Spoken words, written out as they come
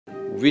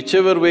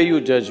whichever way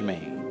you judge me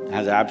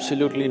has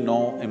absolutely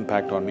no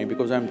impact on me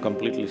because I'm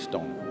completely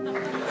stoned.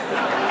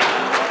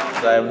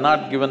 So I have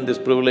not given this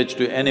privilege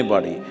to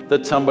anybody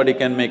that somebody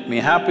can make me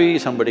happy,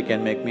 somebody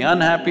can make me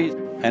unhappy.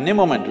 Any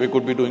moment we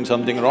could be doing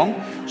something wrong,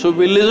 so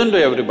we listen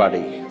to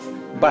everybody.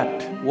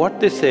 But what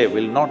they say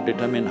will not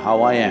determine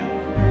how I am.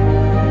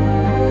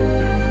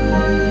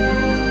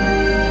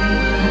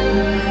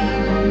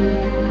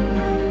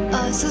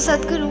 So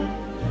Sadhguru,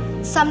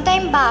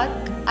 sometime back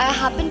I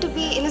happened to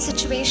be in a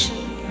situation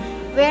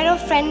where a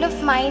friend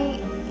of mine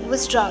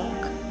was drunk.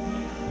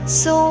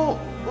 So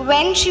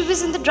when she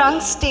was in the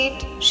drunk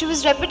state, she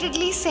was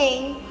repeatedly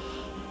saying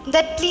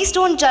that please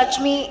don't judge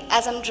me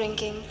as I'm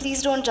drinking,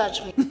 please don't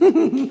judge me.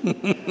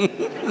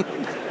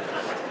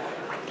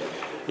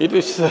 It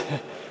is…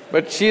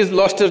 but she has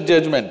lost her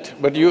judgment,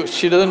 but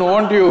she doesn't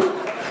want you.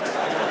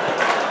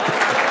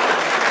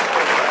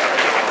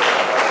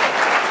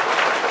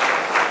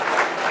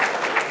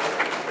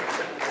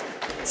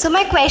 So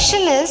my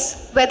question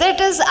is, whether it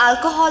is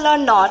alcohol or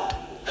not,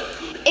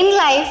 in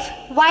life,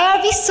 why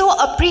are we so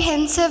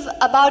apprehensive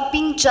about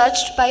being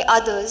judged by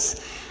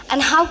others?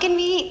 And how can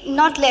we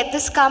not let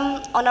this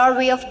come on our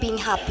way of being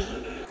happy?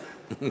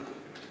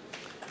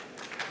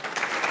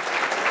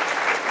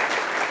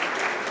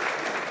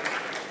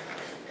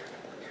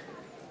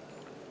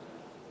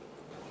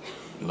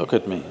 Look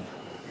at me.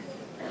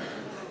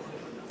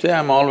 See,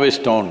 I'm always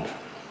stoned.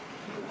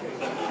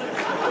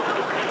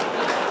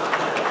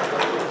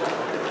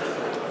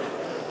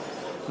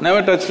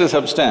 Never touched a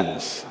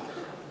substance,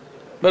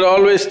 but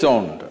always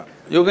stoned.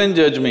 You can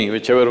judge me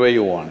whichever way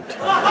you want.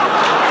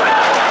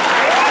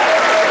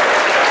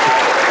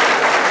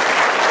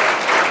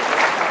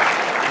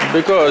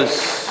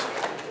 Because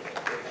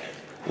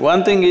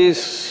one thing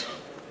is,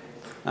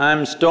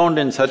 I'm stoned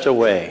in such a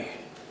way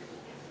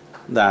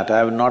that I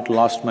have not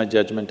lost my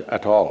judgment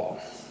at all.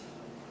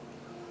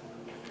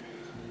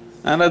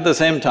 And at the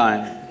same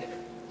time,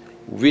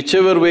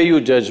 whichever way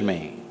you judge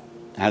me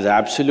has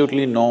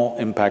absolutely no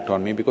impact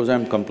on me because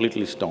I'm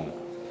completely stoned.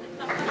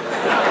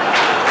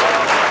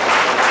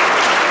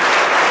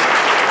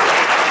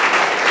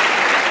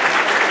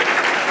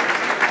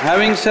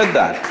 Having said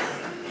that,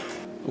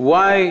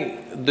 why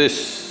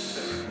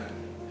this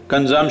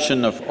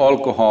consumption of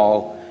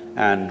alcohol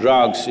and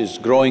drugs is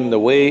growing the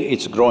way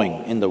it's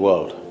growing in the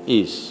world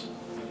is,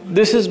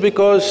 this is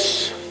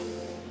because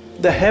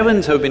the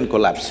heavens have been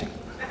collapsing.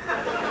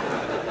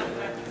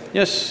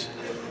 Yes,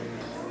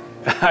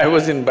 I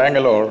was in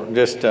Bangalore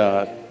just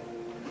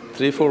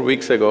 3-4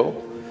 weeks ago.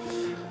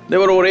 There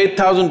were over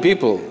 8,000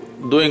 people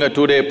doing a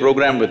 2-day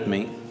program with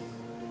me.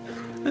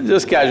 And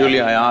just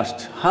casually I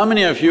asked, how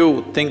many of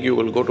you think you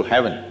will go to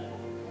heaven?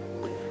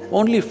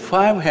 Only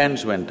 5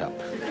 hands went up.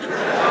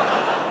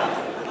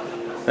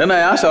 Then I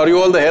asked, are you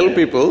all the hell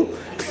people?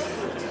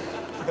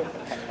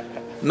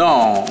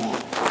 No,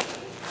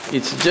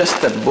 it's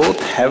just that both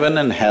heaven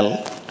and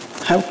hell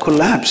have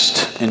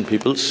collapsed in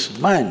people's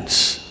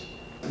minds.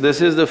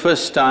 This is the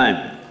first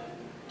time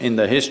in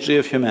the history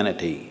of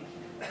humanity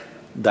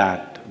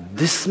that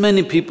this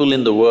many people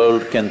in the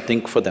world can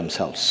think for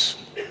themselves.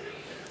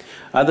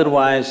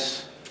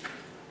 Otherwise,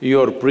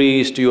 your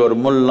priest, your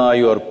mullah,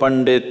 your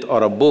pandit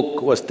or a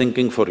book was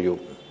thinking for you.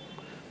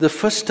 The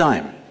first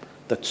time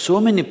that so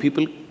many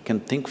people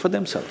can think for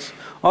themselves.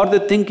 Are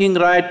they thinking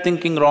right,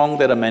 thinking wrong?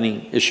 There are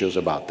many issues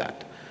about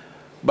that.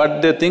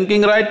 But they're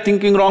thinking right,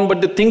 thinking wrong, but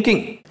they're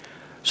thinking.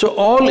 So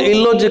all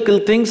illogical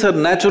things are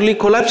naturally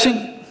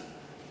collapsing.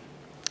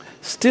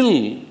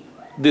 Still,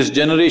 this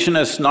generation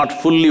has not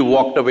fully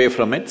walked away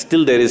from it,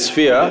 still there is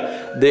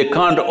fear. They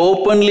can't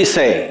openly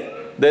say,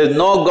 there's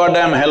no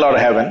goddamn hell or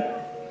heaven.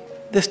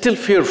 They're still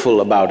fearful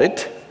about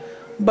it,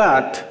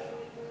 but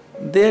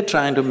they're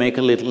trying to make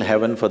a little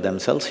heaven for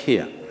themselves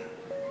here.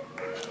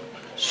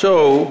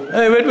 So,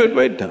 hey,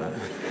 wait.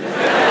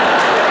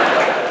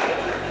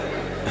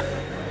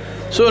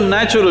 So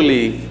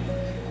naturally,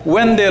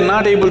 when they're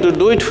not able to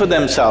do it for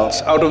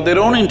themselves out of their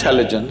own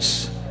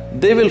intelligence,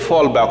 they will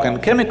fall back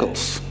on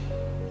chemicals.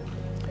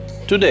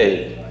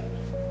 Today,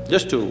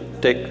 just to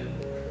take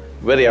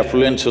very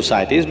affluent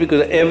societies,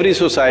 because every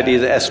society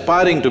is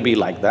aspiring to be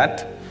like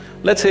that,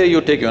 let's say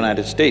you take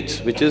United States,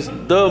 which is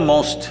the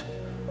most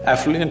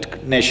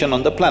affluent nation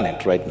on the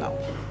planet right now.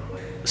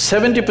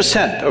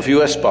 70% of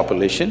US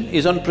population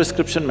is on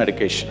prescription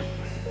medication.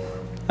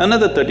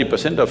 Another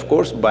 30%, of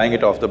course, buying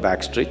it off the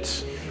back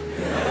streets.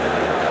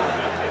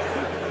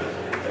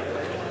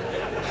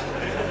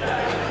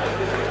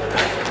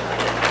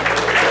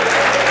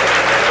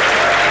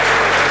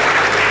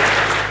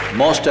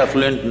 Most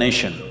affluent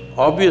nation,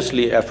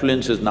 obviously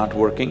affluence is not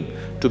working.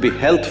 To be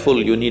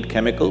healthful, you need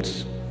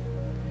chemicals.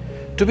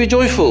 To be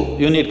joyful,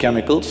 you need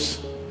chemicals.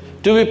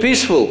 To be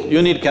peaceful,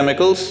 you need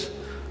chemicals.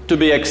 To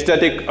be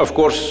ecstatic, of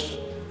course,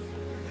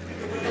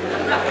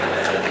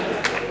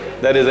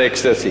 that is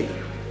ecstasy.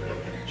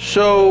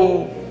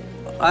 So,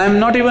 I'm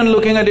not even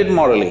looking at it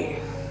morally.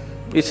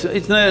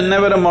 It's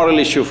never a moral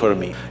issue for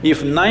me.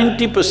 If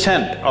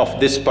 90% of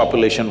this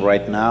population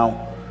right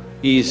now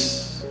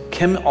is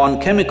on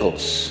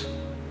chemicals,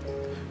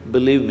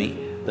 believe me,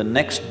 the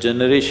next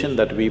generation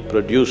that we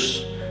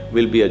produce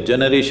will be a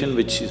generation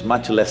which is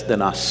much less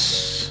than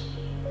us.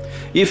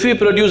 If we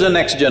produce a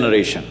next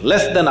generation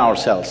less than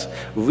ourselves,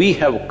 we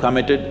have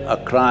committed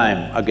a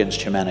crime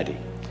against humanity,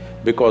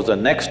 because the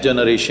next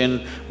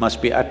generation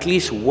must be at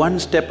least one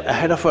step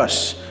ahead of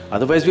us,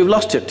 otherwise we've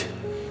lost it.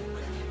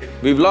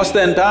 We've lost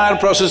the entire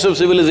process of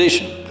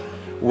civilization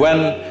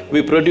when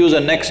we produce a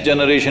next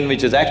generation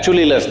which is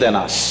actually less than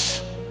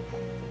us.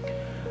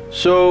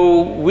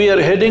 So, we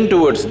are heading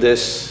towards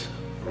this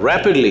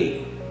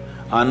rapidly.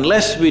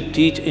 Unless we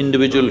teach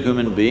individual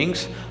human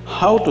beings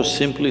how to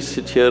simply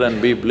sit here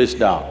and be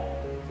blissed out.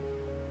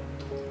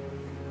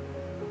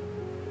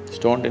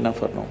 Stoned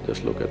enough or no?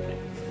 Just look at me.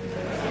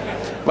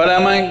 But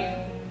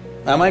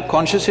am I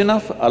conscious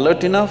enough,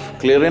 alert enough,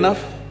 clear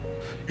enough?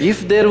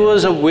 If there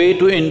was a way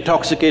to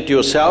intoxicate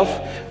yourself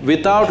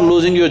without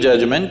losing your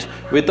judgment,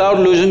 without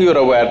losing your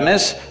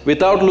awareness,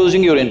 without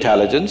losing your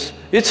intelligence,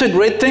 it's a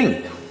great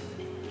thing.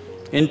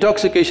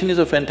 Intoxication is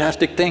a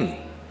fantastic thing.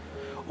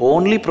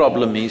 Only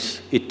problem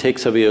is, it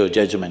takes away your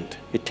judgment,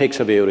 it takes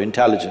away your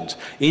intelligence,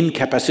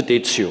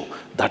 incapacitates you.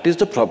 That is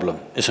the problem,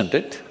 isn't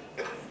it?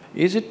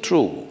 Is it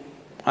true?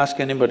 Ask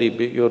anybody,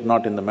 you're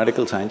not in the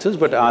medical sciences,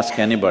 but ask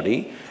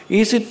anybody,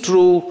 is it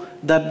true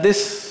that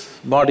this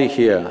body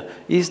here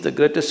is the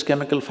greatest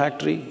chemical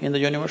factory in the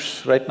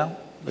universe right now?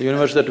 The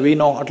universe that we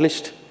know at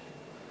least?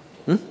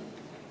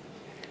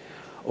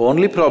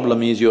 Only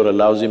problem is you're a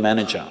lousy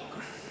manager.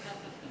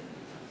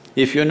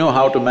 If you know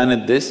how to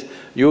manage this,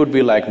 you would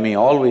be like me,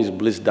 always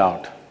blissed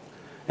out.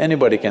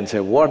 Anybody can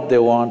say what they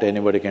want,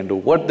 anybody can do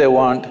what they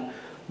want.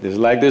 This is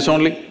like this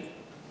only.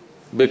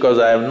 Because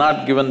I have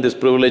not given this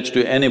privilege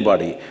to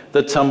anybody,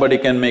 that somebody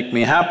can make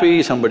me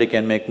happy, somebody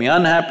can make me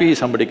unhappy,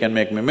 somebody can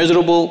make me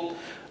miserable.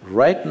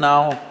 Right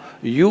now,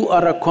 you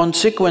are a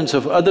consequence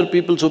of other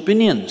people's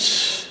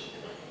opinions.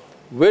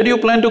 Where do you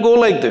plan to go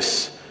like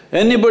this?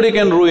 Anybody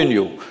can ruin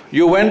you.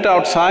 You went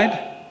outside,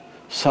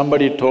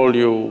 somebody told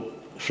you,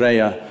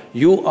 Shreya,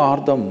 you are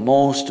the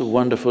most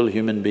wonderful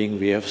human being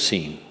we have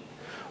seen.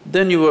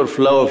 Then you were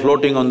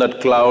floating on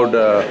that cloud,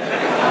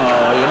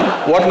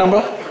 what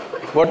number?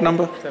 What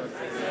number?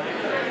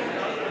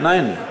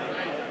 9.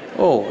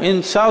 Oh,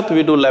 in South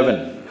we do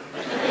 11.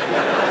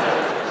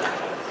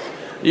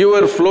 You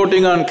were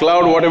floating on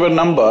cloud whatever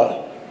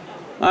number,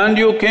 and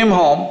you came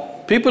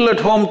home, people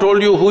at home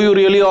told you who you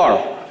really are.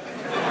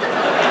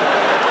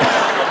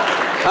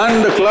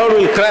 And the cloud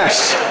will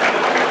crash.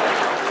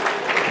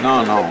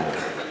 No.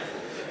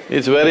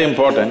 It's very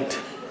important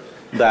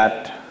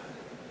that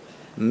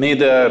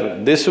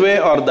neither this way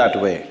or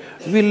that way,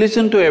 we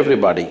listen to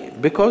everybody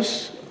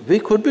because we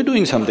could be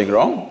doing something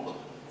wrong.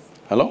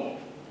 Hello?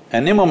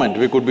 Any moment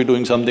we could be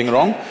doing something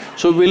wrong,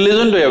 so we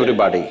listen to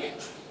everybody.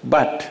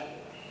 But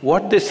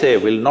what they say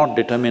will not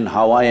determine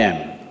how I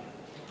am.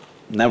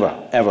 Never,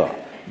 ever.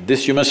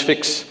 This you must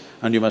fix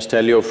and you must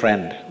tell your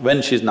friend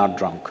when she's not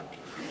drunk.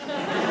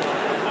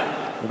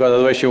 Because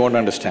otherwise she won't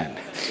understand.